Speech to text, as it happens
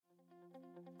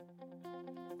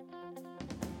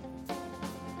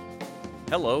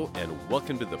Hello, and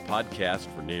welcome to the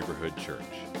podcast for Neighborhood Church.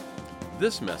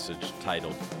 This message,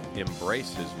 titled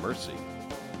Embrace His Mercy,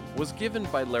 was given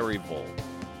by Larry Vold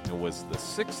and was the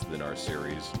sixth in our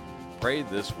series, Pray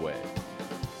This Way.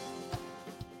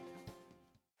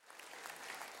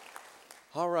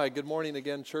 All right, good morning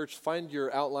again, church. Find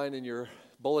your outline in your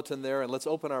bulletin there, and let's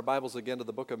open our Bibles again to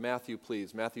the book of Matthew,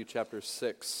 please. Matthew chapter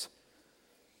 6.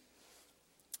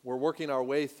 We're working our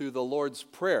way through the Lord's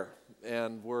Prayer,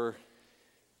 and we're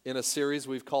in a series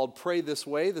we've called Pray This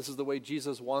Way. This is the way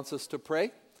Jesus wants us to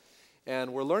pray,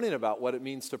 and we're learning about what it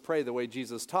means to pray the way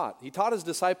Jesus taught. He taught his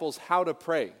disciples how to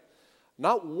pray.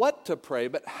 Not what to pray,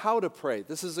 but how to pray.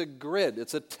 This is a grid.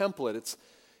 It's a template.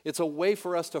 It's a way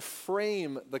for us to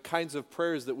frame the kinds of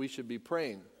prayers that we should be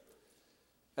praying.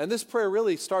 And this prayer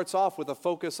really starts off with a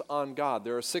focus on God.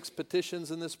 There are 6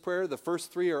 petitions in this prayer. The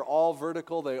first 3 are all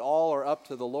vertical. They all are up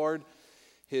to the Lord.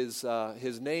 His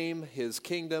name, His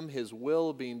kingdom, His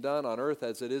will being done on earth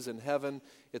as it is in heaven.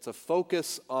 It's a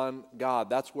focus on God.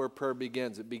 That's where prayer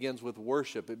begins. It begins with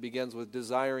worship. It begins with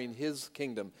desiring His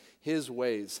kingdom, His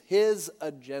ways, His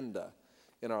agenda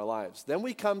in our lives. Then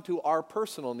we come to our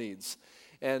personal needs.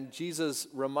 And Jesus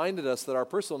reminded us that our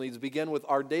personal needs begin with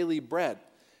our daily bread.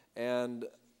 And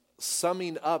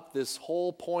summing up this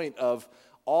whole point of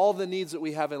all the needs that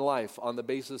we have in life on the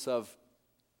basis of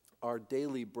our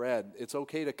daily bread. It's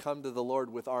okay to come to the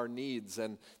Lord with our needs,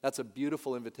 and that's a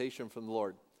beautiful invitation from the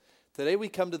Lord. Today we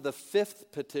come to the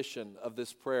 5th petition of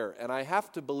this prayer, and I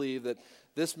have to believe that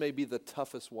this may be the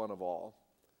toughest one of all.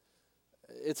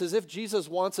 It's as if Jesus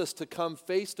wants us to come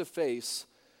face to face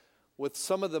with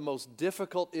some of the most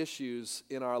difficult issues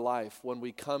in our life when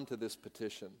we come to this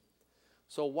petition.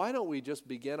 So why don't we just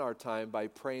begin our time by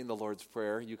praying the Lord's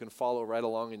Prayer? You can follow right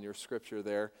along in your scripture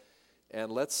there. And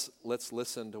let's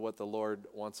listen to what the Lord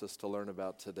wants us to learn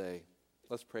about today.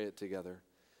 Let's pray it together.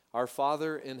 Our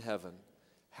Father in heaven,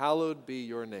 hallowed be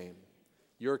your name.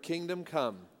 Your kingdom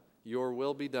come, your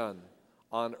will be done,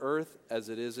 on earth as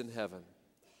it is in heaven.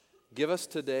 Give us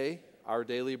today our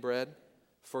daily bread.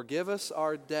 Forgive us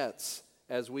our debts,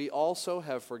 as we also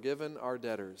have forgiven our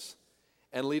debtors.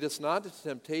 And lead us not into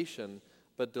temptation,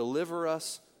 but deliver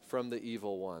us from the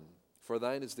evil one. For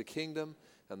thine is the kingdom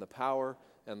and the power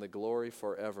and the glory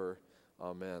forever.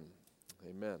 Amen.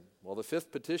 Amen. Well, the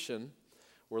 5th petition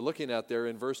we're looking at there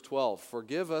in verse 12.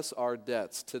 Forgive us our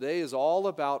debts. Today is all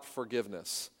about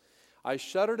forgiveness. I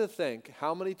shudder to think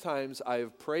how many times I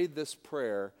have prayed this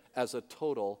prayer as a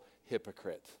total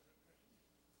hypocrite.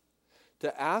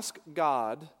 To ask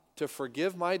God to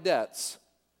forgive my debts,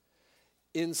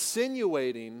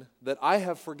 insinuating that I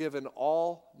have forgiven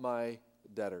all my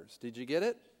debtors. Did you get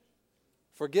it?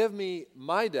 Forgive me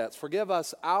my debts, forgive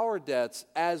us our debts,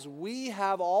 as we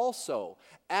have also,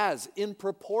 as in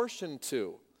proportion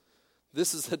to.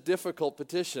 This is a difficult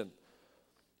petition.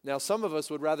 Now, some of us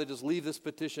would rather just leave this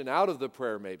petition out of the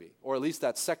prayer maybe, or at least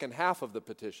that second half of the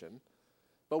petition.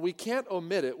 But we can't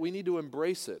omit it, we need to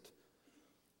embrace it.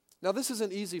 Now, this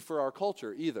isn't easy for our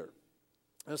culture either.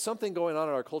 There's something going on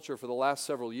in our culture for the last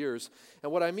several years,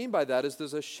 and what I mean by that is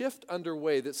there's a shift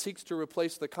underway that seeks to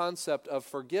replace the concept of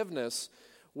forgiveness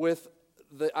with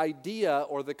the idea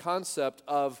or the concept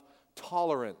of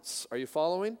tolerance. Are you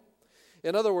following?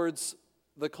 In other words,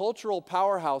 the cultural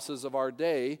powerhouses of our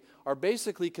day are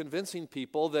basically convincing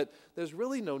people that there's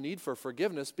really no need for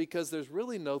forgiveness because there's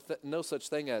really no such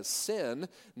thing as sin.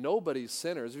 Nobody's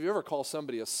sinners. If you ever call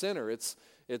somebody a sinner, it's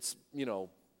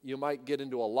you might get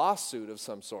into a lawsuit of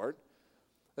some sort.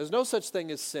 There's no such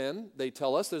thing as sin, they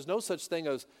tell us. There's no such thing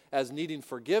as needing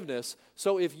forgiveness.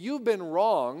 So if you've been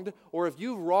wronged or if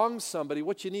you've wronged somebody,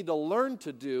 what you need to learn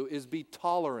to do is be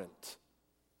tolerant.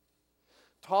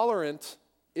 Tolerant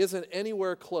isn't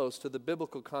anywhere close to the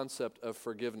biblical concept of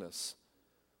forgiveness.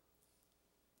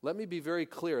 Let me be very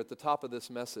clear at the top of this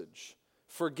message.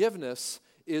 Forgiveness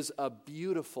is a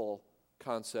beautiful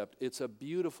concept. It's a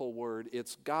beautiful word.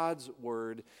 It's God's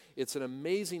word. It's an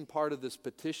amazing part of this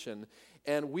petition,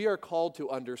 and we are called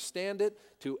to understand it,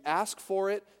 to ask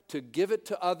for it, to give it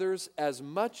to others as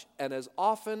much and as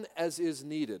often as is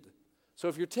needed. So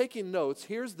if you're taking notes,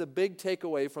 here's the big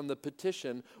takeaway from the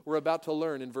petition we're about to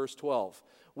learn in verse 12.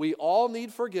 We all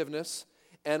need forgiveness,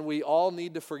 and we all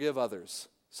need to forgive others.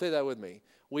 Say that with me.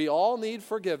 We all need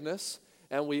forgiveness,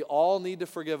 and we all need to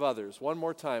forgive others. One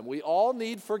more time. We all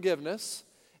need forgiveness,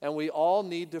 and we all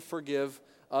need to forgive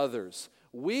others.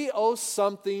 We owe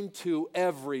something to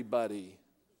everybody,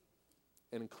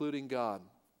 including God.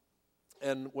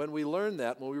 And when we learn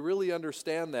that, when we really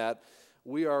understand that,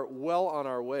 we are well on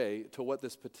our way to what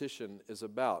this petition is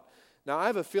about. Now, I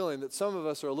have a feeling that some of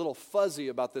us are a little fuzzy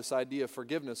about this idea of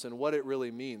forgiveness and what it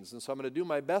really means. And so I'm going to do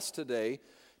my best today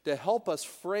to help us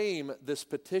frame this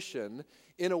petition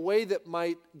in a way that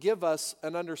might give us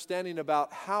an understanding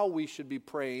about how we should be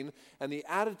praying and the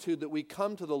attitude that we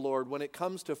come to the Lord when it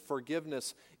comes to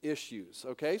forgiveness issues.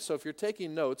 Okay, so if you're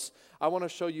taking notes, I want to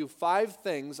show you 5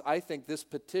 things I think this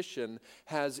petition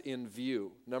has in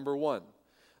view. Number 1,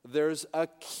 there's a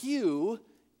cue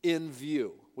in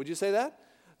view. Would you say that?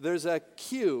 There's a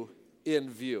cue in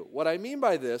view. What I mean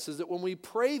by this is that when we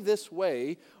pray this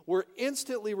way, we're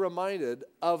instantly reminded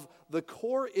of the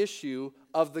core issue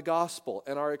of the gospel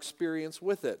and our experience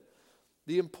with it.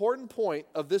 The important point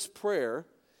of this prayer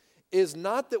is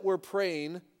not that we're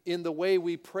praying in the way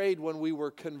we prayed when we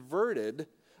were converted,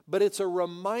 but it's a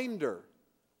reminder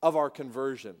of our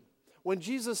conversion. When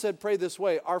Jesus said, pray this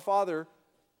way, our Father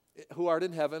who art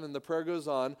in heaven, and the prayer goes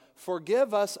on,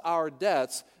 forgive us our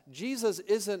debts. Jesus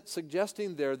isn't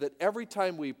suggesting there that every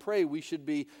time we pray, we should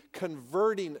be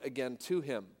converting again to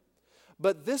him.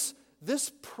 But this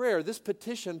prayer, this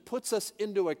petition, puts us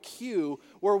into a queue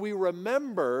where we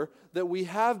remember that we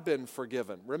have been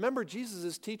forgiven. Remember, Jesus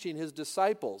is teaching his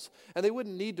disciples, and they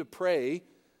wouldn't need to pray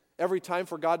every time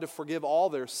for God to forgive all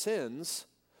their sins.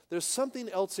 There's something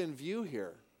else in view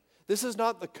here. This is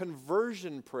not the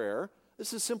conversion prayer.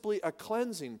 This is simply a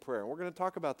cleansing prayer. We're going to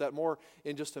talk about that more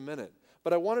in just a minute.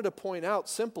 But I wanted to point out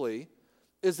simply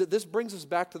is that this brings us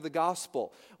back to the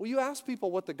gospel. Well, you ask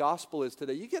people what the gospel is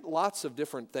today, you get lots of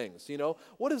different things. You know,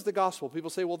 what is the gospel?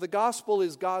 People say, well, the gospel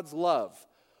is God's love,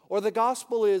 or the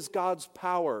gospel is God's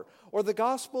power, or the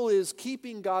gospel is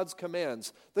keeping God's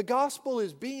commands. The gospel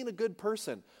is being a good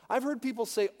person. I've heard people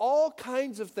say all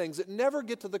kinds of things that never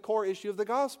get to the core issue of the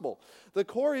gospel. The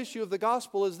core issue of the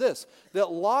gospel is this,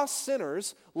 that lost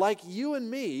sinners like you and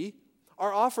me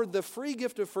are offered the free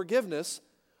gift of forgiveness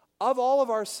of all of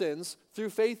our sins through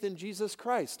faith in Jesus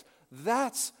Christ.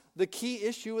 That's the key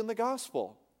issue in the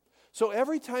gospel. So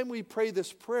every time we pray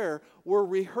this prayer, we're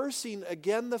rehearsing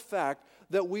again the fact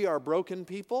that we are broken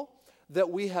people, that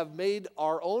we have made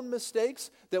our own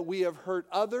mistakes, that we have hurt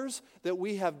others, that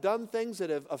we have done things that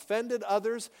have offended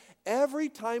others. Every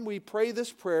time we pray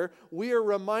this prayer, we are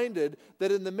reminded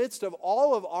that in the midst of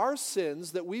all of our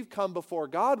sins that we've come before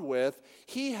God with,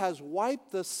 he has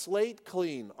wiped the slate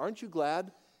clean. Aren't you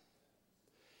glad?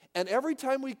 And every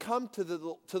time we come to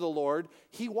the Lord,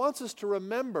 he wants us to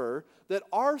remember that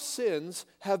our sins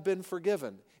have been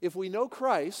forgiven. If we know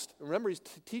Christ, remember he's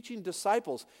teaching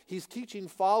disciples, he's teaching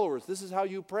followers, this is how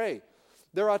you pray.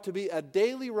 There ought to be a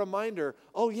daily reminder,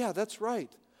 oh yeah, that's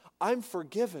right, I'm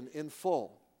forgiven in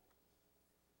full.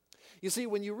 You see,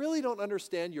 when you really don't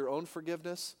understand your own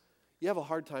forgiveness, you have a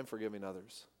hard time forgiving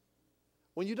others.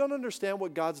 When you don't understand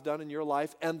what God's done in your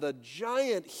life and the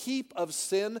giant heap of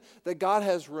sin that God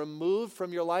has removed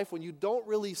from your life, when you don't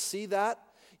really see that,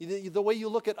 the way you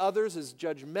look at others is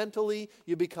judgmentally,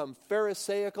 you become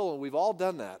pharisaical, and we've all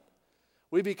done that.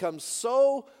 We become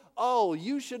so, oh,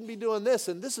 you shouldn't be doing this,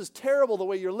 and this is terrible the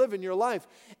way you're living your life.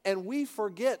 And we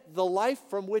forget the life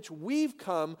from which we've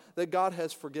come that God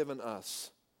has forgiven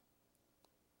us.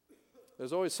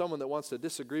 There's always someone that wants to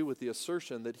disagree with the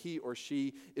assertion that he or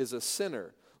she is a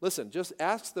sinner. Listen, just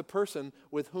ask the person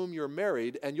with whom you're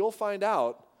married, and you'll find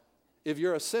out if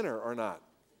you're a sinner or not,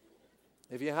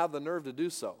 if you have the nerve to do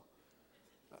so.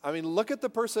 I mean, look at the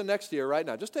person next to you right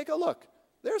now. Just take a look.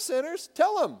 They're sinners.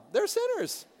 Tell them they're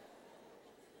sinners.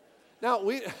 Now,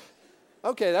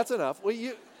 okay, that's enough.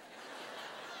 I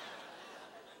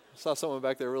saw someone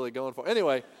back there really going for it.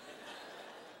 Anyway,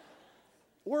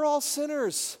 we're all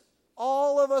sinners.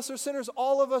 All of us are sinners.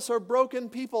 All of us are broken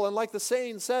people. And like the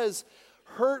saying says,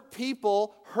 hurt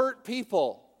people hurt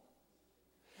people.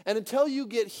 And until you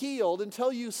get healed,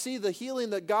 until you see the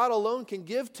healing that God alone can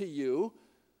give to you,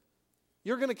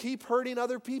 you're going to keep hurting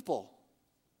other people.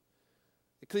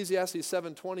 Ecclesiastes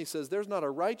 7:20 says, there's not a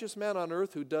righteous man on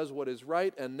earth who does what is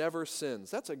right and never sins.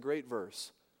 That's a great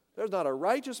verse. There's not a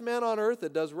righteous man on earth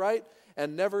that does right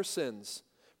and never sins.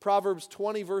 Proverbs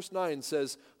 20 verse 9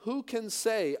 says, who can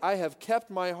say, I have kept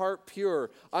my heart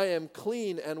pure, I am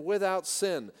clean and without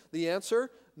sin? The answer,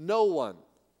 no one.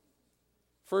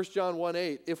 1 John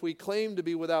 1:8, if we claim to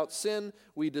be without sin,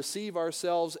 we deceive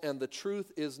ourselves and the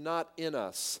truth is not in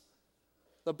us.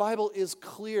 The Bible is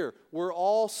clear. We're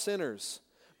all sinners.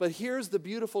 But here's the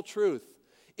beautiful truth.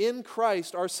 In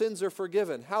Christ, our sins are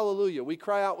forgiven. Hallelujah. We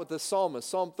cry out with the psalmist,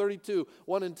 Psalm 32,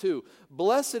 1 and 2.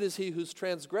 Blessed is he whose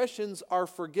transgressions are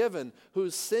forgiven,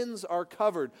 whose sins are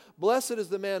covered. Blessed is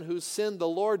the man whose sin the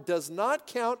Lord does not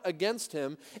count against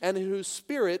him, and in whose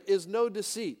spirit is no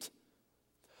deceit.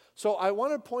 So I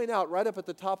want to point out right up at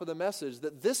the top of the message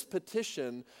that this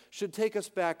petition should take us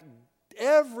back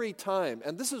every time,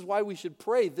 and this is why we should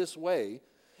pray this way.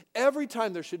 Every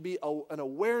time there should be an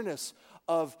awareness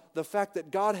of the fact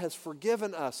that God has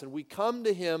forgiven us, and we come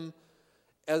to Him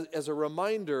as a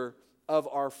reminder of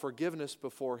our forgiveness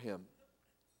before Him.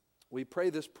 We pray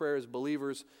this prayer as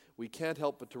believers. We can't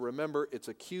help but to remember it's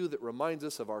a cue that reminds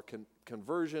us of our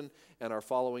conversion and our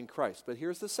following Christ. But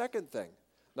here's the second thing.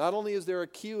 Not only is there a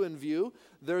cue in view,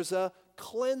 there's a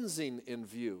cleansing in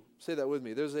view. Say that with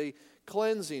me. There's a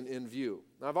cleansing in view.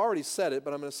 Now, I've already said it,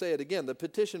 but I'm going to say it again. The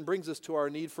petition brings us to our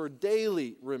need for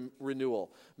daily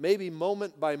renewal, maybe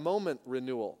moment by moment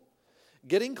renewal.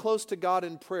 Getting close to God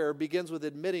in prayer begins with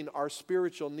admitting our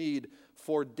spiritual need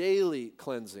for daily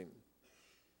cleansing.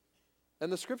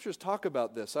 And the scriptures talk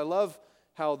about this. I love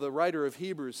how the writer of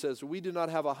Hebrews says, we do not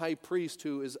have a high priest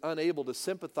who is unable to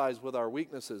sympathize with our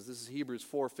weaknesses. This is Hebrews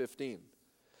 4:15.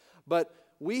 But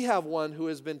we have one who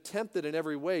has been tempted in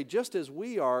every way, just as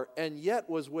we are, and yet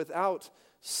was without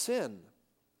sin.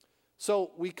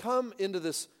 So we come into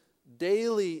this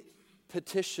daily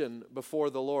petition before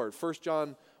the Lord. 1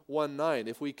 John 1:9,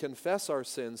 if we confess our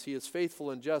sins, He is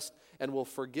faithful and just and will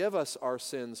forgive us our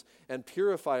sins and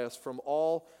purify us from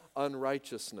all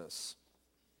unrighteousness.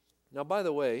 Now, by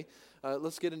the way,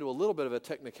 let's get into a little bit of a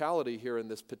technicality here in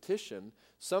this petition.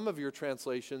 Some of your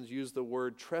translations use the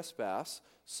word trespass.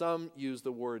 Some use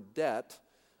the word debt.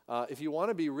 If you want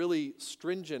to be really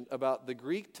stringent about the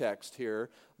Greek text here,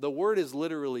 the word is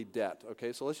literally debt.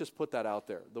 Okay, so let's just put that out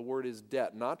there. The word is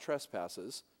debt, not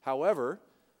trespasses. However,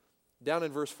 down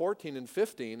in verse 14 and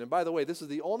 15, and by the way, this is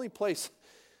the only place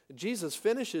Jesus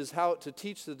finishes how to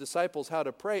teach the disciples how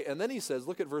to pray, and then He says,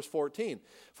 look at verse 14.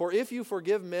 For if you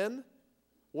forgive men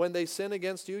when they sin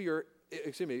against you, your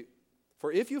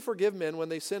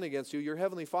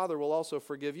heavenly Father will also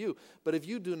forgive you. But if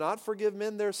you do not forgive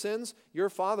men their sins, your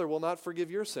Father will not forgive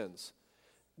your sins.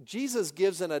 Jesus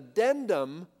gives an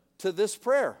addendum to this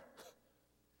prayer.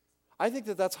 I think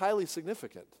that that's highly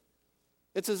significant.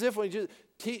 It's as if when you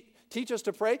teach us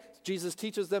to pray, Jesus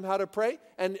teaches them how to pray,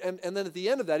 and then at the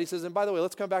end of that, He says, and by the way,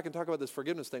 let's come back and talk about this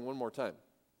forgiveness thing one more time.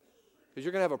 Because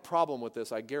you're going to have a problem with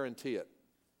this, I guarantee it.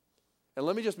 And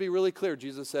let me just be really clear.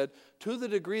 Jesus said, to the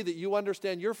degree that you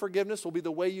understand your forgiveness will be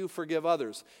the way you forgive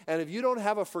others. And if you don't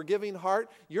have a forgiving heart,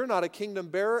 you're not a kingdom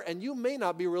bearer, and you may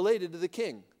not be related to the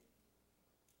king.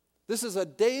 This is a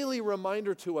daily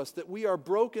reminder to us that we are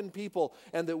broken people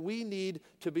and that we need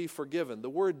to be forgiven. The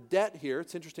word debt here,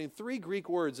 it's interesting, 3 Greek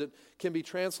words that can be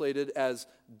translated as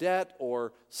debt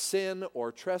or sin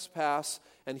or trespass.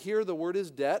 And here the word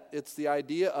is debt. It's the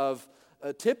idea of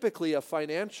typically a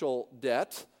financial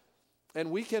debt.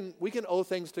 And we can owe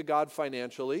things to God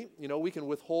financially. You know, we can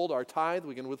withhold our tithe.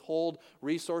 We can withhold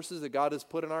resources that God has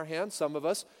put in our hands. Some of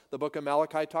us, the book of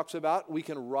Malachi talks about, we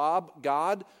can rob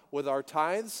God with our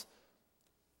tithes.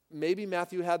 Maybe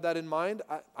Matthew had that in mind.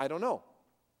 I don't know.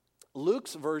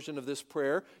 Luke's version of this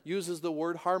prayer uses the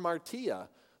word harmartia,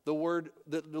 the word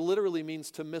that literally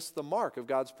means to miss the mark of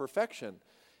God's perfection.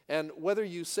 And whether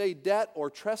you say debt or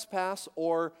trespass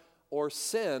or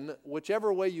sin,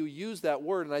 whichever way you use that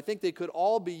word, and I think they could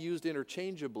all be used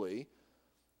interchangeably.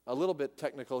 A little bit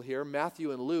technical here.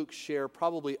 Matthew and Luke share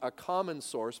probably a common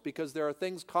source because there are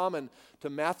things common to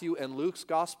Matthew and Luke's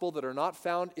gospel that are not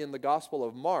found in the Gospel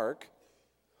of Mark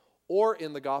or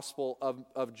in the Gospel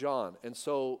of John. And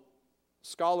so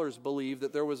scholars believe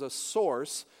that there was a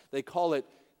source, they call it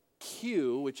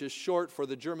Q, which is short for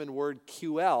the German word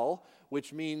QL,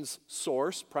 which means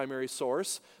source, primary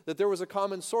source, that there was a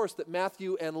common source that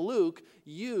Matthew and Luke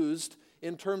used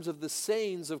in terms of the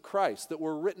sayings of Christ that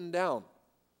were written down.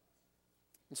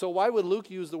 And so why would Luke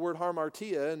use the word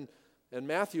harmartia and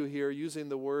Matthew here using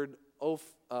the word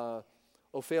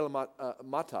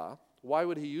ophelemata? Why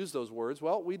would he use those words?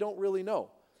 Well, we don't really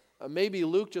know. Maybe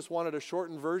Luke just wanted a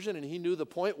shortened version and he knew the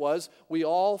point was we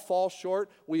all fall short,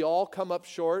 we all come up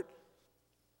short.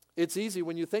 It's easy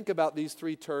when you think about these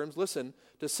 3 terms. Listen,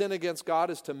 to sin against God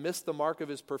is to miss the mark of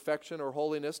His perfection or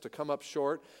holiness, to come up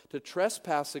short. To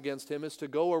trespass against Him is to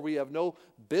go where we have no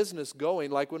business going,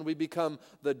 like when we become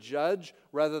the judge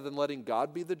rather than letting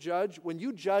God be the judge. When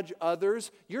you judge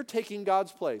others, you're taking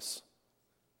God's place.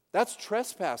 That's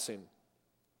trespassing.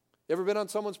 Ever been on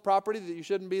someone's property that you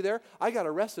shouldn't be there? I got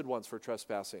arrested once for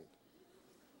trespassing.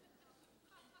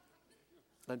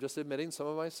 I'm just admitting some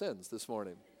of my sins this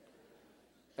morning.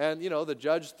 And, you know, the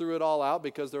judge threw it all out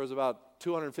because there was about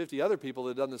 250 other people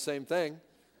that had done the same thing.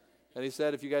 And he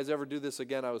said, if you guys ever do this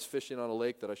again, I was fishing on a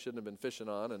lake that I shouldn't have been fishing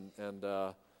on. And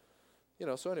so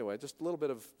anyway, just a little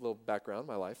bit of background,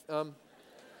 my life.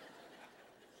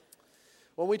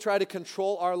 When we try to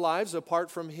control our lives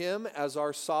apart from Him as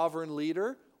our sovereign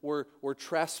leader, we're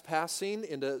trespassing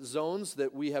into zones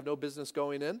that we have no business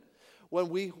going in. When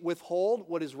we withhold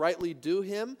what is rightly due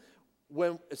Him,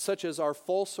 such as our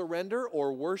full surrender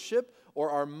or worship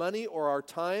or our money or our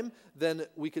time, then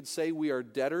we could say we are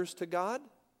debtors to God.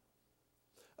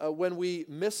 When we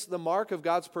miss the mark of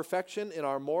God's perfection in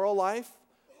our moral life,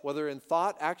 whether in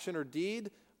thought, action, or deed,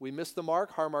 we miss the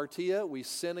mark, hamartia, we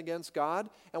sin against God.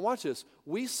 And watch this,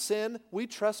 we sin, we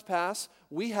trespass,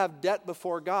 we have debt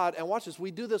before God, and watch this, we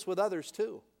do this with others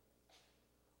too.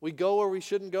 We go where we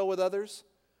shouldn't go with others.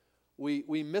 We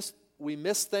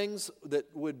miss things that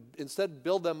would instead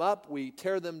build them up, we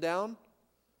tear them down.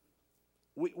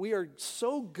 We are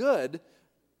so good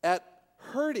at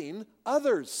hurting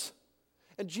others.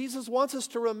 And Jesus wants us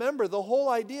to remember the whole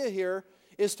idea here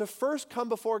is to first come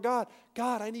before God.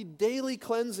 God, I need daily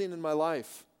cleansing in my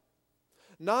life.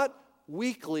 Not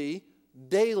weekly,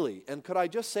 daily. And could I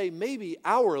just say maybe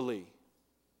hourly?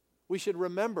 We should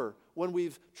remember when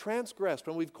we've transgressed,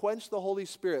 when we've quenched the Holy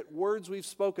Spirit, words we've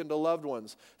spoken to loved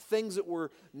ones, things that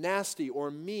were nasty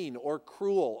or mean or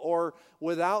cruel or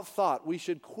without thought, we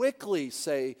should quickly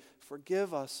say,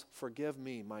 forgive us, forgive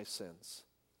me my sins.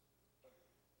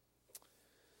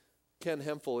 Ken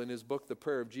Hemphill, in his book, The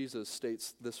Prayer of Jesus,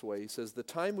 states this way. He says, the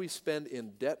time we spend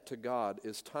in debt to God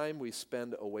is time we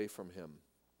spend away from Him.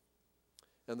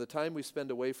 And the time we spend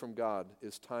away from God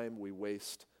is time we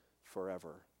waste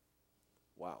forever.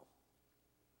 Wow.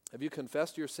 Have you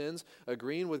confessed your sins,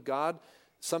 agreeing with God,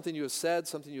 something you have said,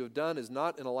 something you have done is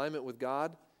not in alignment with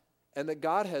God, and that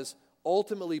God has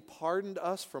ultimately pardoned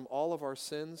us from all of our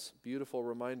sins? Beautiful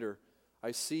reminder.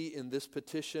 I see in this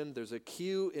petition, there's a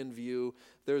cue in view,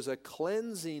 there's a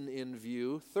cleansing in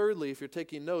view. Thirdly, if you're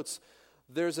taking notes,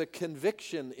 there's a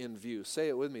conviction in view. Say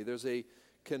it with me, there's a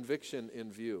conviction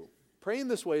in view. Praying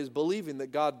this way is believing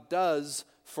that God does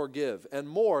forgive, and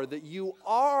more, that you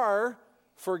are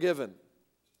forgiven.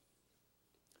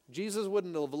 Jesus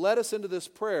wouldn't have led us into this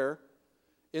prayer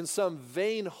in some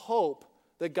vain hope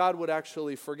that God would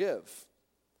actually forgive.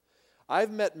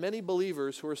 I've met many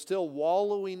believers who are still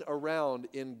wallowing around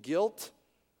in guilt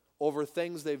over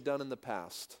things they've done in the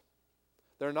past.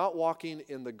 They're not walking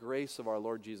in the grace of our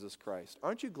Lord Jesus Christ.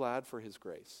 Aren't you glad for His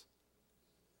grace?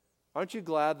 Aren't you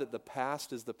glad that the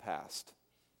past is the past?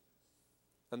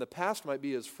 And the past might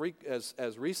be as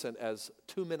recent as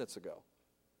 2 minutes ago.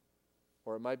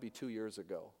 Or it might be 2 years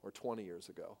ago or 20 years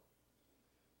ago.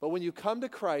 But when you come to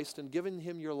Christ and giving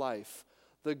Him your life,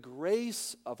 the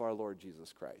grace of our Lord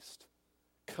Jesus Christ,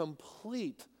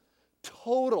 complete,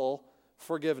 total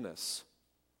forgiveness.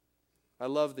 I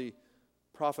love the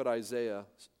prophet Isaiah,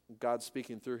 God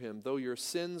speaking through him. Though your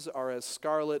sins are as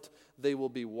scarlet, they will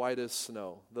be white as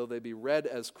snow. Though they be red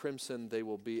as crimson, they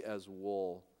will be as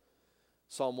wool.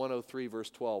 Psalm 103, verse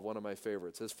 12, one of my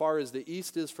favorites. As far as the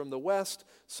east is from the west,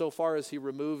 so far as He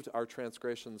removed our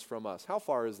transgressions from us. How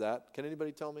far is that? Can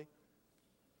anybody tell me?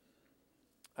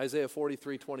 Isaiah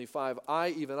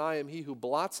 43:25, even I am He who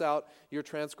blots out your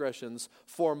transgressions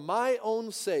for my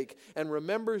own sake and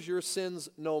remembers your sins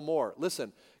no more.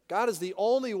 Listen, God is the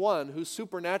only one who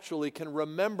supernaturally can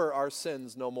remember our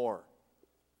sins no more.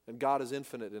 And God is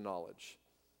infinite in knowledge.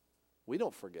 We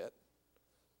don't forget.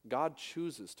 God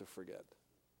chooses to forget.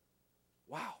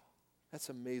 Wow, that's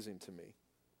amazing to me.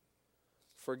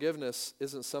 Forgiveness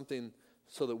isn't something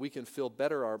so that we can feel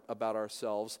better about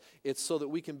ourselves. It's so that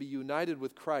we can be united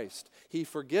with Christ. He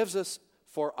forgives us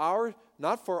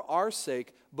not for our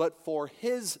sake, but for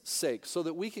His sake, so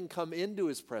that we can come into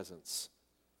His presence.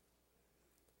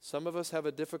 Some of us have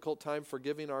a difficult time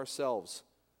forgiving ourselves.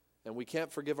 And we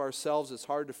can't forgive ourselves. It's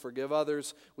hard to forgive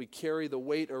others. We carry the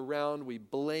weight around. We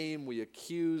blame. We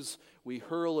accuse. We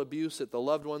hurl abuse at the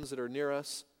loved ones that are near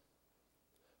us.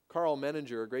 Carl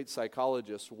Menninger, a great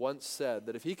psychologist, once said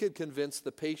that if he could convince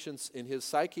the patients in his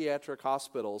psychiatric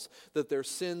hospitals that their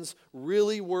sins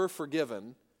really were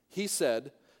forgiven, he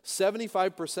said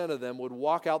 75% of them would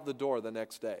walk out the door the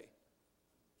next day.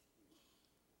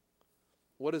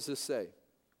 What does this say?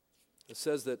 It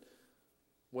says that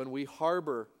when we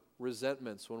harbor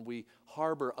resentments, when we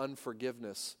harbor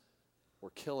unforgiveness, we're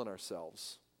killing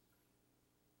ourselves.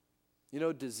 You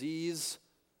know, disease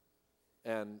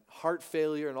and heart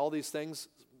failure and all these things,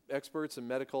 experts and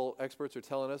medical experts are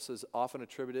telling us, is often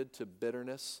attributed to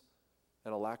bitterness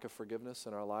and a lack of forgiveness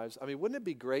in our lives. I mean, wouldn't it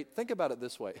be great? Think about it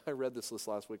this way. I read this list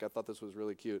last week. I thought this was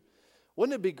really cute.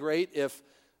 Wouldn't it be great if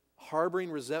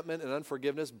harboring resentment and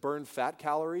unforgiveness burned fat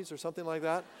calories or something like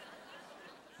that?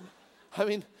 I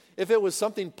mean, if it was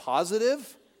something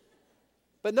positive.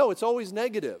 But no, it's always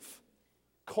negative.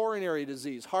 coronary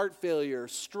disease, heart failure,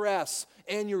 stress,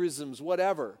 aneurysms,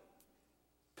 whatever.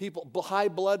 People, high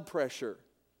blood pressure.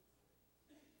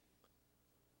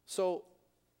 So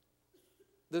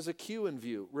there's a cue in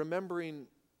view, remembering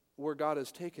where God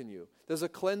has taken you. There's a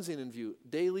cleansing in view,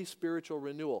 daily spiritual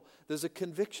renewal. There's a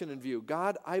conviction in view.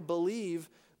 God, I believe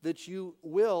that you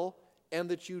will and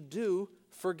that you do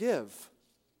forgive.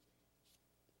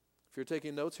 If you're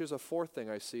taking notes, here's a fourth thing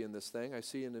I see in this thing. I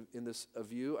see in this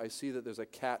view, I see that there's a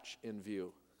catch in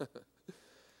view.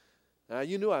 Now,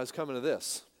 you knew I was coming to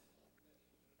this.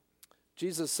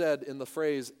 Jesus said in the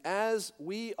phrase, as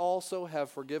we also have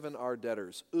forgiven our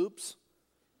debtors. Oops.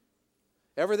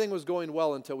 Everything was going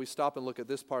well until we stop and look at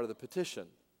this part of the petition.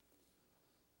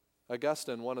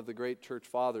 Augustine, one of the great church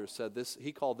fathers, said this.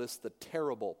 He called this the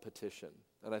terrible petition.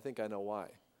 And I think I know why.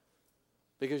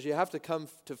 Because you have to come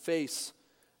to face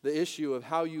the issue of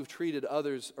how you've treated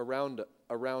others around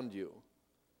you.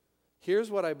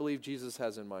 Here's what I believe Jesus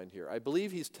has in mind here. I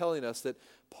believe he's telling us that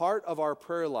part of our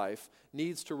prayer life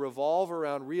needs to revolve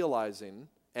around realizing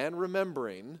and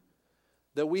remembering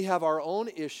that we have our own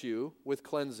issue with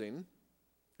cleansing.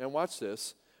 And watch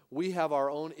this, we have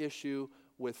our own issue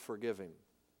with forgiving.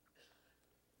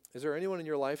 Is there anyone in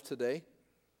your life today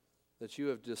that you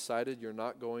have decided you're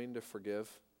not going to forgive?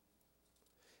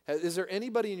 Is there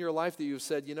anybody in your life that you've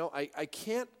said, I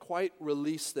can't quite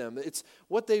release them. It's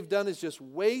what they've done is just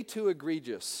way too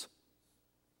egregious.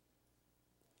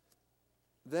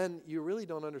 Then you really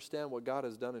don't understand what God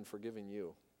has done in forgiving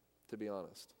you, to be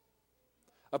honest.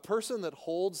 A person that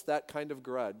holds that kind of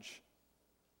grudge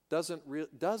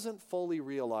doesn't fully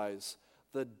realize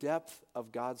the depth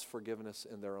of God's forgiveness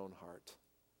in their own heart.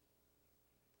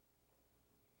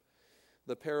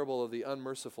 The parable of the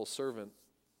unmerciful servant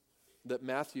that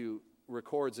Matthew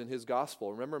records in his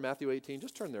gospel. Remember Matthew 18?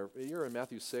 Just turn there. You're in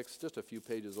Matthew 6, just a few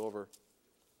pages over.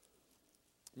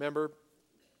 Remember,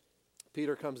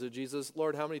 Peter comes to Jesus.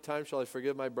 Lord, how many times shall I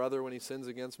forgive my brother when he sins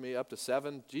against me? Up to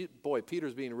 7? Boy,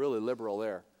 Peter's being really liberal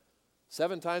there.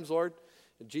 7 times, Lord?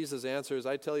 And Jesus answers,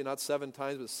 I tell you, not 7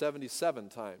 times, but 77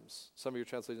 times. Some of your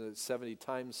translations say 70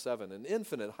 times 7. An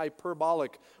infinite,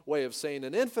 hyperbolic way of saying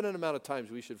an infinite amount of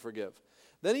times we should forgive.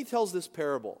 Then he tells this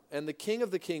parable, and the king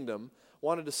of the kingdom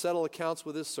wanted to settle accounts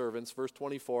with his servants. Verse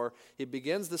 24, he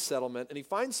begins the settlement, and he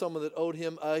finds someone that owed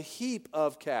him a heap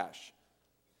of cash.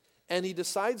 And he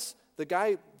decides, the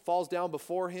guy falls down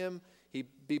before him.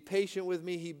 Be patient with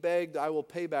me, he begged, I will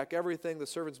pay back everything. The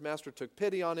servant's master took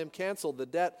pity on him, canceled the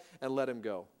debt, and let him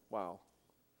go. Wow.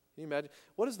 Can you imagine?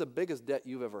 What is the biggest debt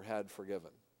you've ever had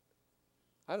forgiven?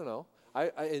 I don't know.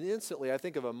 And instantly I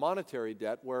think of a monetary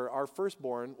debt where our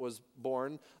firstborn was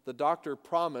born. The doctor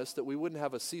promised that we wouldn't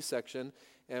have a C-section,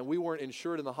 and we weren't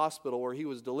insured in the hospital where he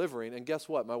was delivering. And guess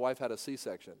what? My wife had a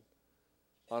C-section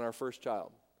on our first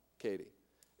child, Katie.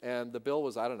 And the bill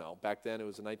was, I don't know, back then it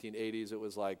was the 1980s, it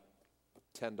was like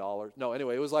 $10. No,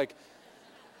 anyway, it was,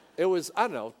 I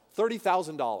don't know,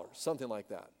 $30,000, something like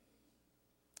that.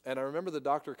 And I remember the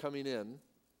doctor coming in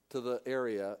to the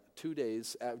area 2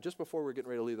 days, just before we were getting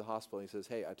ready to leave the hospital. He says,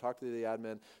 hey, I talked to the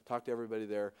admin, talked to everybody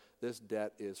there. This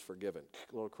debt is forgiven.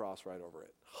 A little cross right over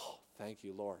it. Oh, thank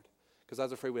you, Lord. Because I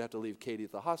was afraid we'd have to leave Katie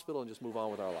at the hospital and just move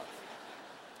on with our life.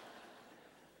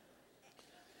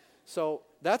 So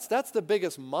that's the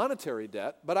biggest monetary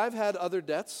debt. But I've had other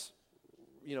debts,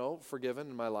 forgiven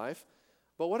in my life.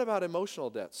 But what about emotional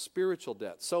debts, spiritual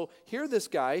debts? So here this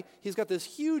guy, he's got this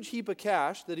huge heap of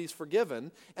cash that he's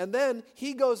forgiven, and then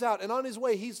he goes out, and on his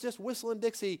way, he's just whistling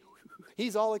Dixie.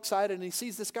 He's all excited, and he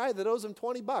sees this guy that owes him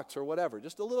 $20 or whatever,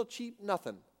 just a little cheap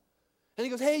nothing. And he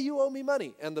goes, hey, you owe me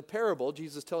money. And the parable,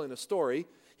 Jesus telling a story,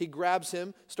 he grabs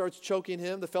him, starts choking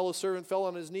him. The fellow servant fell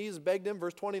on his knees, begged him,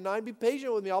 verse 29, be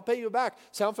patient with me, I'll pay you back.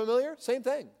 Sound familiar? Same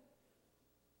thing.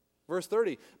 Verse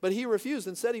 30, but he refused.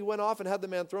 Instead, he went off and had the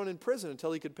man thrown in prison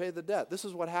until he could pay the debt. This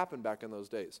is what happened back in those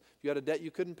days. If you had a debt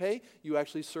you couldn't pay, you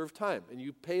actually served time, and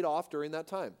you paid off during that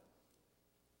time.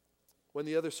 When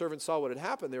the other servants saw what had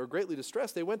happened, they were greatly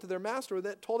distressed. They went to their master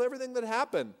and told everything that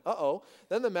happened.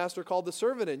 Then the master called the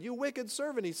servant in. You wicked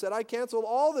servant, he said, I canceled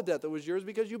all the debt that was yours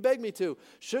because you begged me to.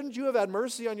 Shouldn't you have had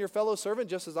mercy on your fellow servant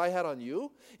just as I had on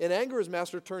you? In anger, his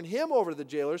master turned him over to the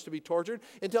jailers to be tortured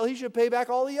until he should pay back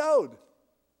all he owed.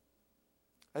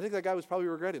 I think that guy was probably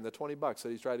regretting the $20 that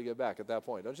he's tried to get back at that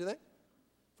point, don't you think?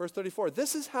 Verse 34,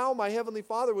 this is how my heavenly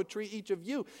Father would treat each of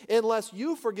you unless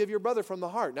you forgive your brother from the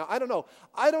heart. Now, I don't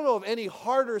know of any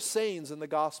harder sayings in the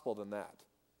gospel than that.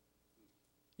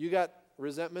 You got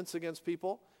resentments against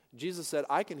people? Jesus said,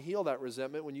 I can heal that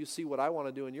resentment when you see what I want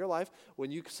to do in your life.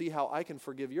 When you see how I can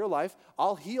forgive your life,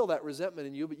 I'll heal that resentment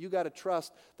in you, but you got to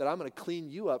trust that I'm going to clean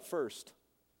you up first.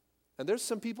 And there's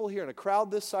some people here in a crowd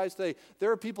this size today.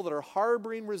 There are people that are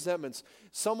harboring resentments.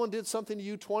 Someone did something to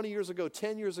you 20 years ago,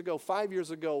 10 years ago, 5 years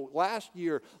ago, last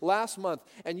year, last month,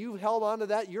 and you've held on to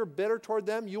that. You're bitter toward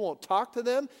them. You won't talk to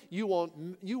them. You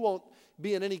won't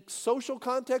be in any social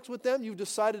context with them. You've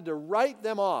decided to write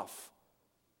them off.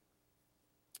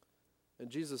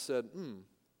 And Jesus said,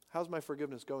 how's my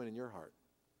forgiveness going in your heart?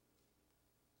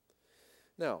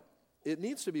 Now, it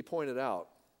needs to be pointed out,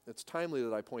 it's timely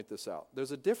that I point this out.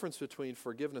 There's a difference between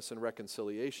forgiveness and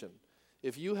reconciliation.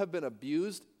 If you have been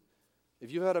abused,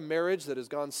 if you had a marriage that has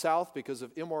gone south because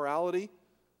of immorality,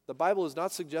 the Bible is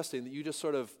not suggesting that you just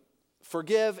sort of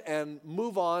forgive and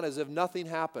move on as if nothing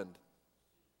happened.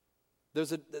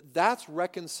 That's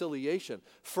reconciliation.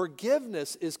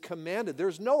 Forgiveness is commanded.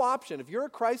 There's no option. If you're a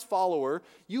Christ follower,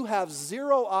 you have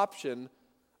zero option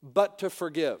but to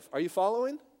forgive. Are you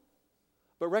following?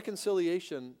 But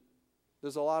reconciliation,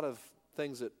 there's a lot of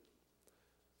things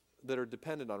that are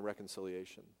dependent on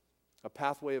reconciliation. A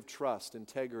pathway of trust,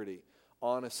 integrity,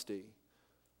 honesty.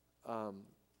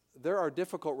 There are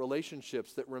difficult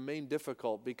relationships that remain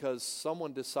difficult because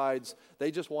someone decides they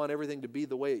just want everything to be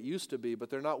the way it used to be, but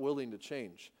they're not willing to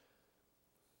change.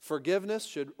 Forgiveness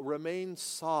should remain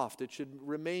soft. It should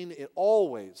remain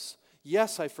always.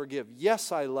 Yes, I forgive.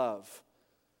 Yes, I love.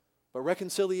 But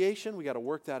reconciliation, we got to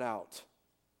work that out.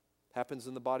 Happens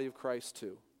in the body of Christ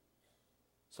too.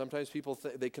 Sometimes people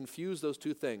they confuse those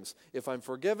two things. If I'm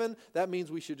forgiven, that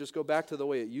means we should just go back to the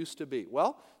way it used to be.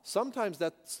 Well, sometimes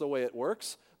that's the way it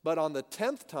works, but on the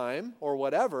 10th time or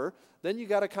whatever, then you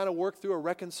got to kind of work through a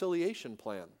reconciliation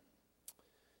plan.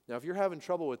 Now, if you're having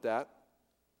trouble with that,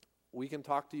 we can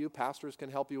talk to you. Pastors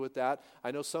can help you with that.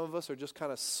 I know some of us are just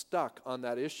kind of stuck on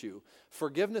that issue.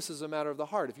 Forgiveness is a matter of the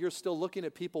heart. If you're still looking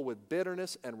at people with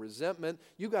bitterness and resentment,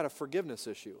 you've got a forgiveness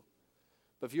issue.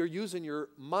 But if you're using your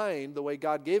mind the way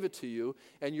God gave it to you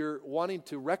and you're wanting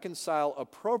to reconcile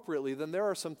appropriately, then there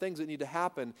are some things that need to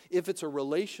happen if it's a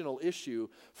relational issue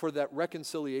for that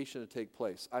reconciliation to take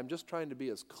place. I'm just trying to be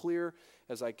as clear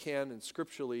as I can and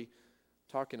scripturally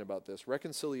talking about this.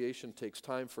 Reconciliation takes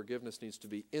time. Forgiveness needs to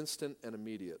be instant and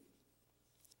immediate.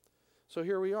 So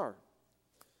here we are.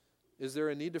 Is there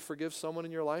a need to forgive someone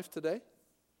in your life today?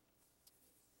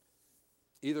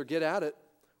 Either get at it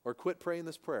or quit praying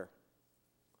this prayer.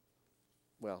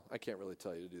 Well, I can't really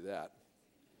tell you to do that.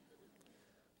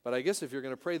 But I guess if you're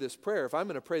going to pray this prayer, if I'm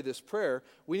going to pray this prayer,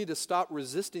 we need to stop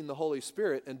resisting the Holy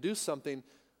Spirit and do something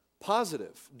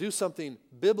positive, do something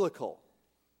biblical.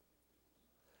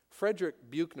 Frederick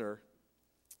Buechner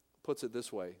puts it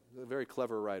this way, a very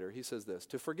clever writer. He says this: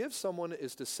 to forgive someone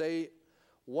is to say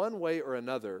one way or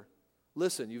another,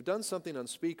 listen, you've done something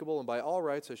unspeakable, and by all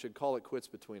rights I should call it quits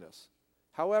between us.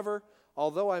 However,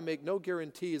 although I make no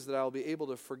guarantees that I will be able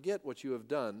to forget what you have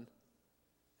done,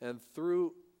 and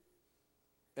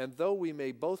though we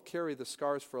may both carry the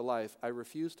scars for life, I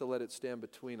refuse to let it stand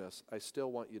between us. I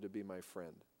still want you to be my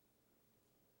friend.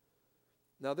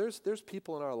 Now, there's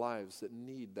people in our lives that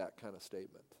need that kind of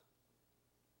statement.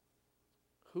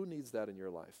 Who needs that in your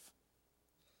life?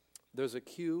 There's a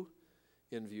cue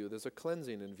in view. There's a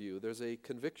cleansing in view. There's a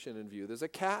conviction in view. There's a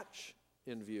catch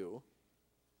in view.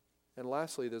 And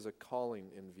lastly, there's a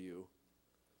calling in view.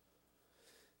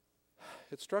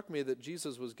 It struck me that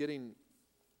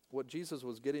what Jesus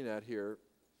was getting at here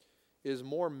is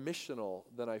more missional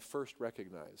than I first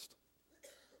recognized.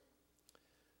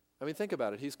 I mean, think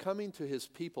about it. He's coming to his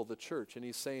people, the church, and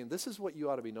he's saying, this is what you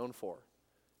ought to be known for.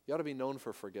 You ought to be known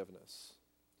for forgiveness.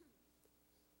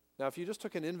 Now, if you just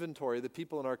took an inventory of the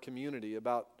people in our community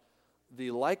about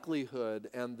the likelihood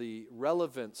and the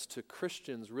relevance to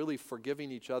Christians really forgiving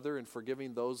each other and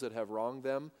forgiving those that have wronged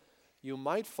them, you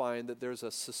might find that there's a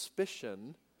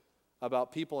suspicion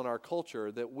about people in our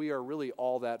culture that we are really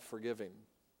all that forgiving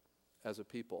as a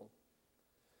people.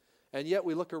 And yet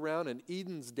we look around and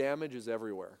Eden's damage is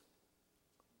everywhere.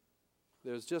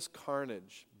 There's just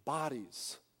carnage,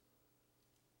 bodies.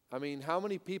 I mean, how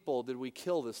many people did we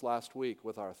kill this last week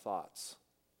with our thoughts?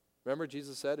 Remember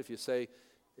Jesus said, if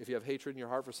you have hatred in your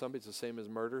heart for somebody, it's the same as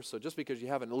murder. So just because you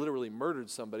haven't literally murdered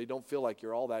somebody, don't feel like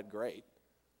you're all that great.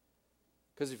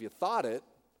 Because if you thought it,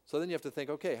 so then you have to think,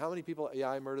 okay, how many people,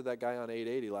 I murdered that guy on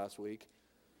 880 last week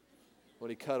when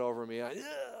he cut over me.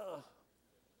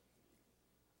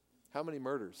 How many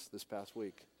murders this past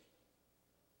week?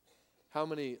 How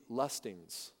many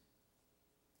lustings?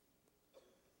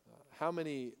 How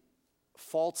many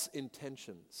false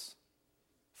intentions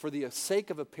for the sake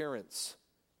of appearance?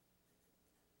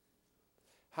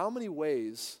 How many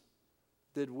ways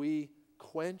did we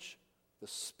quench the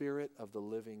Spirit of the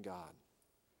living God?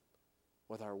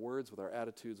 With our words, with our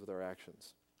attitudes, with our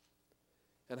actions.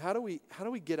 And how do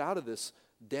we get out of this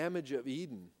damage of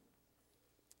Eden?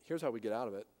 Here's how we get out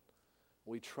of it.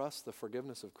 We trust the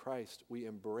forgiveness of Christ. We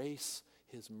embrace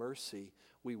his mercy.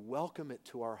 We welcome it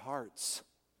to our hearts.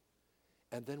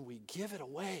 And then we give it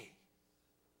away.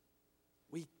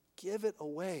 We give it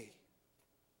away.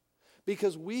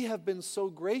 Because we have been so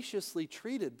graciously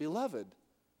treated, beloved.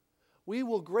 We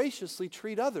will graciously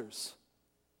treat others.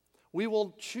 We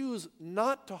will choose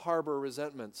not to harbor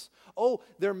resentments. Oh,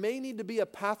 there may need to be a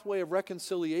pathway of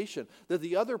reconciliation that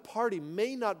the other party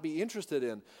may not be interested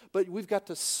in, but we've got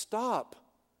to stop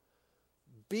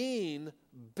being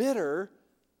bitter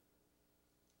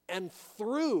and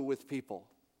through with people.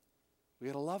 We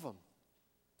got to love them,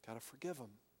 got to forgive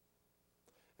them.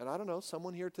 And I don't know,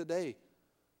 someone here today,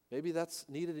 maybe that's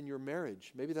needed in your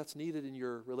marriage. Maybe that's needed in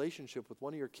your relationship with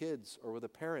one of your kids or with a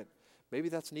parent. Maybe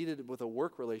that's needed with a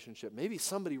work relationship. Maybe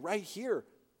somebody right here.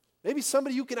 Maybe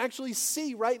somebody you can actually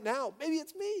see right now. Maybe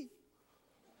it's me.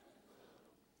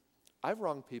 I've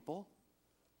wronged people.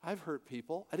 I've hurt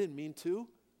people. I didn't mean to,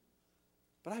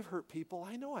 but I've hurt people.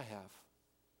 I know I have.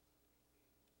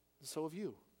 And so have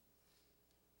you.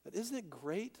 But isn't it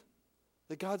great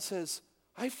that God says,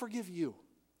 I forgive you.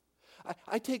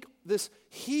 I take this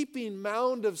heaping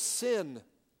mound of sin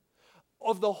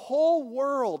of the whole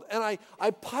world, and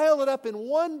I pile it up in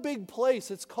one big place.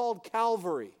 It's called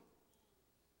Calvary.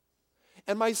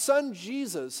 And my son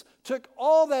Jesus took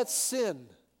all that sin,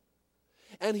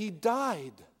 and he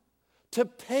died to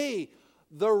pay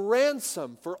the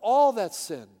ransom for all that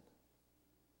sin.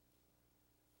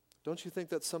 Don't you think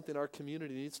that's something our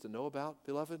community needs to know about,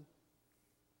 beloved?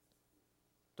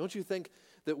 Don't you think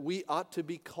that we ought to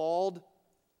be called,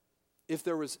 if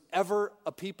there was ever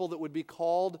a people that would be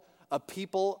called a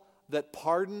people that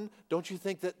pardon, don't you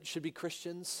think that should be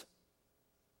Christians?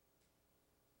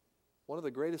 One of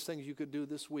the greatest things you could do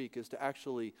this week is to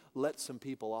actually let some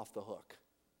people off the hook.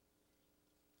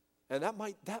 And that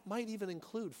might even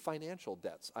include financial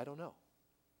debts. I don't know.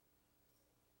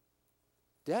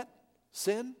 Debt,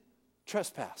 sin,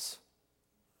 trespass.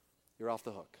 You're off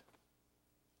the hook.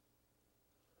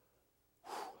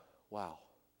 Whew. Wow.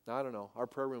 Now, I don't know. Our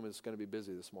prayer room is going to be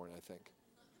busy this morning, I think.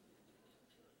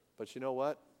 But you know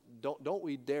what? Don't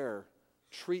we dare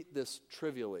treat this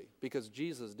trivially, because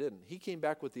Jesus didn't. He came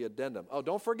back with the addendum. Oh,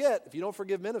 don't forget, if you don't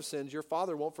forgive men of sins, your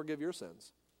Father won't forgive your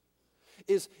sins.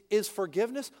 Is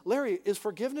forgiveness, Larry, is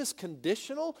forgiveness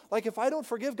conditional? Like if I don't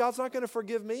forgive, God's not going to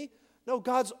forgive me? No,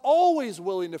 God's always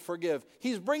willing to forgive.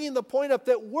 He's bringing the point up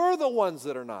that we're the ones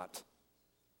that are not.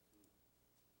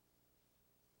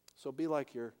 So be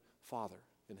like your Father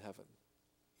in heaven.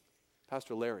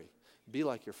 Pastor Larry, be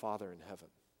like your Father in heaven.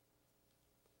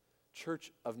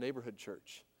 Church of Neighborhood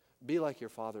Church, be like your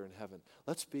Father in heaven.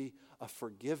 Let's be a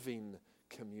forgiving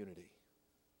community.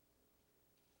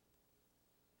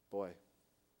 Boy,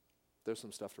 there's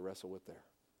some stuff to wrestle with there.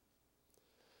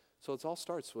 So it all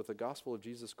starts with the gospel of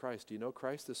Jesus Christ. Do you know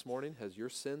Christ this morning? Have your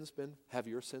sins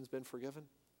been forgiven?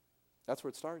 That's where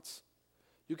it starts.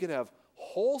 You can have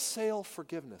wholesale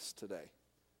forgiveness today.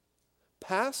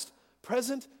 Past,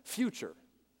 present, future.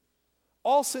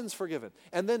 All sins forgiven.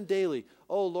 And then daily,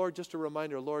 oh Lord, just a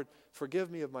reminder, Lord, forgive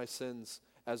me of my sins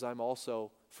as I'm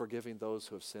also forgiving those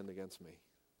who have sinned against me.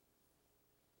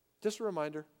 Just a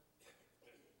reminder.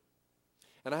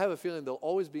 And I have a feeling there'll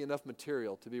always be enough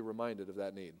material to be reminded of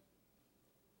that need.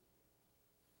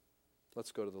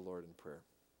 Let's go to the Lord in prayer.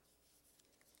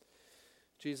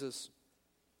 Jesus,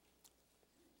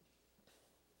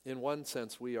 in one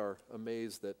sense, we are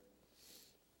amazed that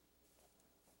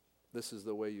this is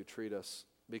the way you treat us,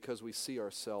 because we see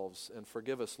ourselves. And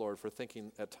forgive us, Lord, for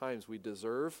thinking at times we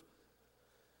deserve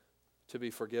to be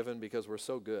forgiven because we're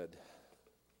so good.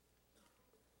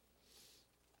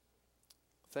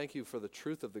 Thank you for the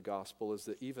truth of the gospel is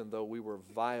that even though we were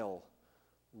vile,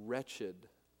 wretched,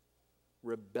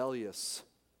 rebellious,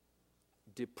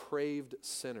 depraved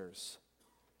sinners,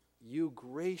 you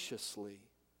graciously,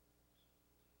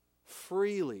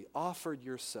 freely offered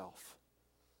yourself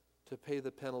to pay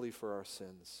the penalty for our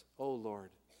sins. Oh Lord,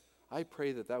 I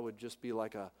pray that would just be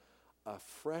like a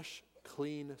fresh,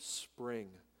 clean spring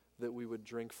that we would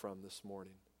drink from this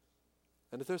morning.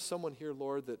 And if there's someone here,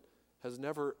 Lord, that has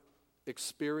never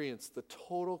experienced the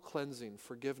total cleansing,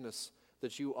 forgiveness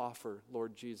that you offer,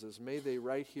 Lord Jesus, may they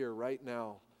right here, right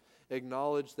now,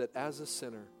 acknowledge that as a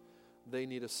sinner, they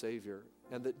need a Savior,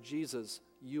 and that Jesus,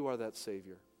 you are that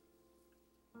Savior.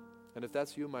 And if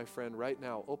that's you, my friend, right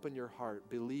now, open your heart,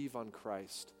 believe on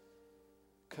Christ.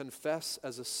 Confess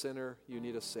as a sinner you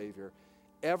need a Savior.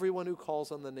 Everyone who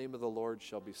calls on the name of the Lord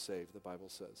shall be saved, the Bible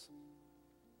says.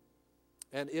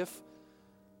 And if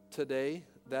today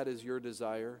that is your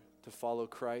desire, to follow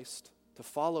Christ, to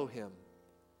follow Him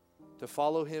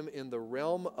in the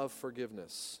realm of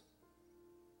forgiveness,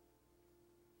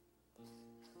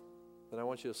 then I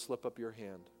want you to slip up your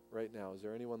hand right now. Is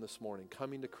there anyone this morning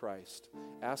coming to Christ,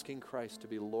 asking Christ to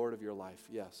be Lord of your life?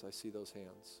 Yes, I see those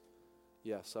hands.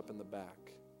 Yes, up in the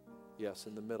back. Yes,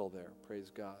 in the middle there.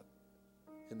 Praise God.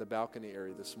 In the balcony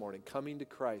area this morning, coming to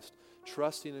Christ,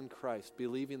 trusting in Christ,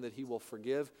 believing that He will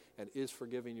forgive and is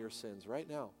forgiving your sins right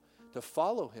now, to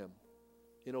follow Him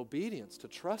in obedience, to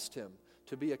trust Him,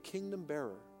 to be a kingdom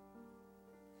bearer.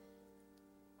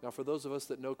 Now, for those of us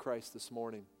that know Christ this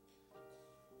morning,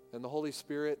 and the Holy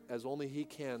Spirit, as only He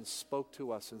can, spoke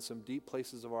to us in some deep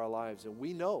places of our lives, and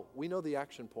we know the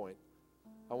action point,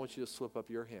 I want you to slip up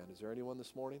your hand. Is there anyone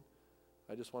this morning?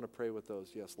 I just want to pray with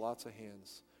those. Yes, lots of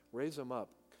hands. Raise them up.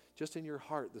 Just in your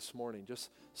heart this morning, just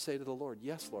say to the Lord,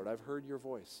 yes, Lord, I've heard your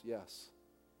voice. Yes.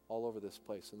 All over this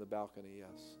place, in the balcony,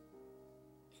 yes.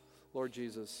 Lord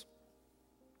Jesus,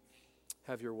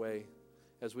 have your way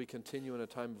as we continue in a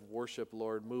time of worship,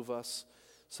 Lord. Move us.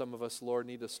 Some of us, Lord,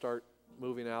 need to start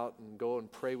moving out and go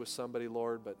and pray with somebody,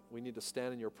 Lord, but we need to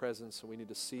stand in your presence and we need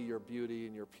to see your beauty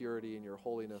and your purity and your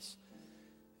holiness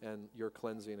and your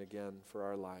cleansing again for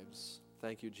our lives.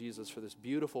 Thank you, Jesus, for this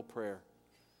beautiful prayer.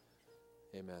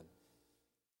 Amen.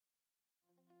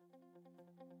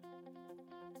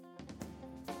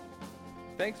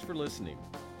 Thanks for listening.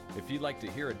 If you'd like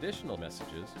to hear additional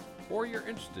messages or you're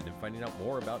interested in finding out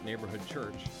more about Neighborhood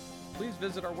Church, please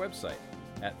visit our website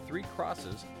at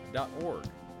 3crosses.org.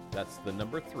 That's the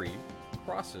number 3,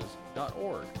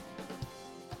 crosses.org.